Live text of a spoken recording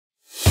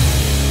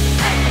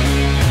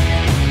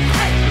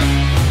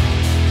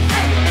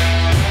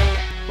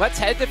Let's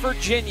head to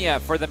Virginia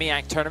for the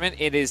MEAC Tournament.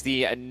 It is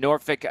the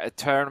Norfolk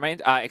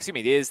Tournament.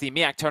 It is the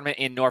MEAC Tournament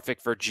in Norfolk,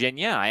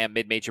 Virginia. I am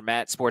Mid-Major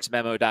Matt,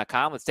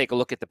 SportsMemo.com. Let's take a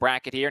look at the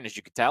bracket here. And as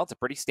you can tell, it's a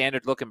pretty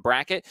standard-looking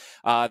bracket.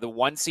 The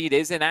 1 seed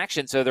is in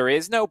action, so there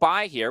is no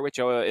bye here, which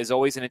is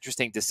always an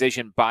interesting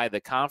decision by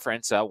the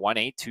conference.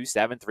 1-8,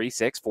 2-7,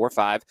 3-6,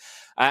 4-5.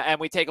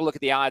 And we take a look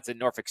at the odds in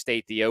Norfolk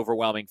State, the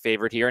overwhelming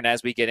favorite here. And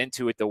as we get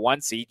into it, the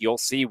 1 seed, you'll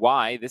see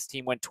why. This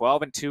team went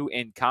 12-2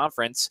 in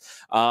conference.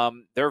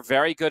 They're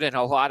very good in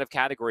a lot of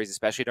categories,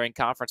 especially during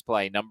conference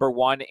play. Number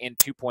 1 in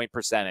 2-point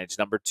percentage,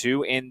 number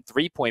 2 in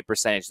 3-point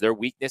percentage. Their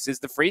weakness is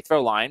the free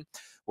throw line,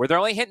 where they're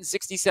only hitting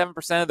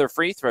 67% of their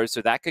free throws,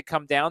 so that could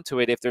come down to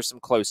it if there's some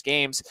close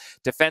games.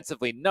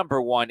 Defensively, number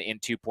 1 in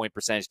 2-point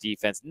percentage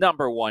defense,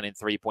 number 1 in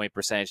 3-point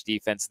percentage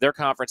defense. Their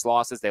conference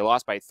losses, they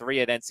lost by 3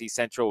 at NC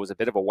Central. It was a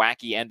bit of a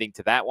wacky ending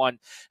to that one,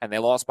 and they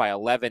lost by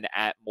 11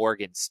 at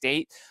Morgan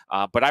State.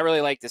 But I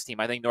really like this team.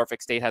 I think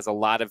Norfolk State has a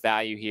lot of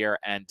value here,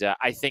 and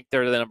I think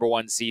they're the number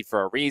 1 seed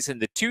for a reason.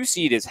 The 2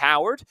 seed is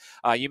Howard.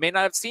 You may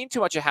not have seen too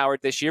much of Howard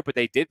this year, but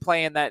they did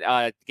play in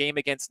that game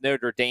against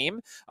Notre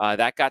Dame.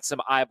 That got some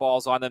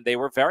eyeballs on them. They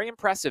were very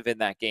impressive in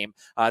that game.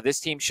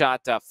 This team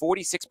shot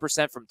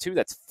 46% from 2.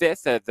 That's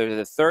 5th. They're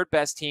the 3rd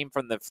best team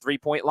from the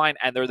 3-point line,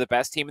 and they're the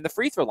best team in the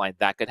free throw line.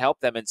 That could help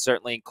them, and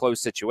certainly in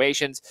close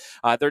situations.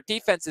 Their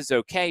defense is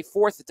okay.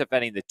 4th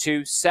defending the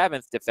 2,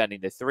 7th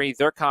defending the 3.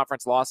 Their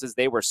conference losses,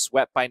 they were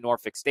swept by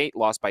Norfolk State,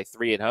 lost by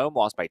 3 at home,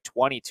 lost by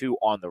 22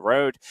 on the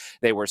road.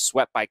 They were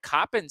swept by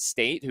Coppin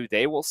State, who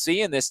they will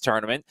see in this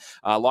tournament,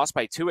 lost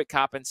by 2 at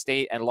Coppin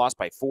State and lost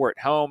by 4 at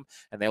home,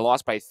 and they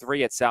lost by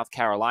 3 at South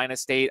Carolina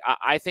State.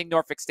 I think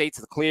Norfolk State's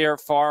the clear,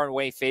 far and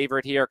away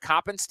favorite here.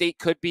 Coppin State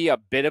could be a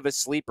bit of a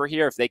sleeper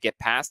here if they get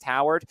past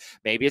Howard.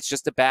 Maybe it's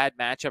just a bad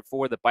matchup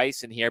for the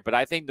Bison here, but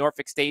I think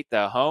Norfolk State,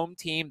 the home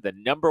team, the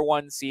number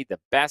 1 seed, the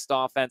best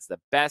offense, the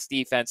best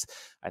defense,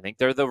 I think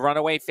they're the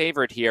runaway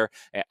favorite here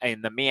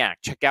in the MEAC.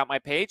 Check out my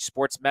page,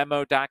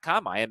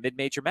 sportsmemo.com. I am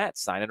Mid-Major Matt,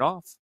 signing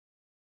off.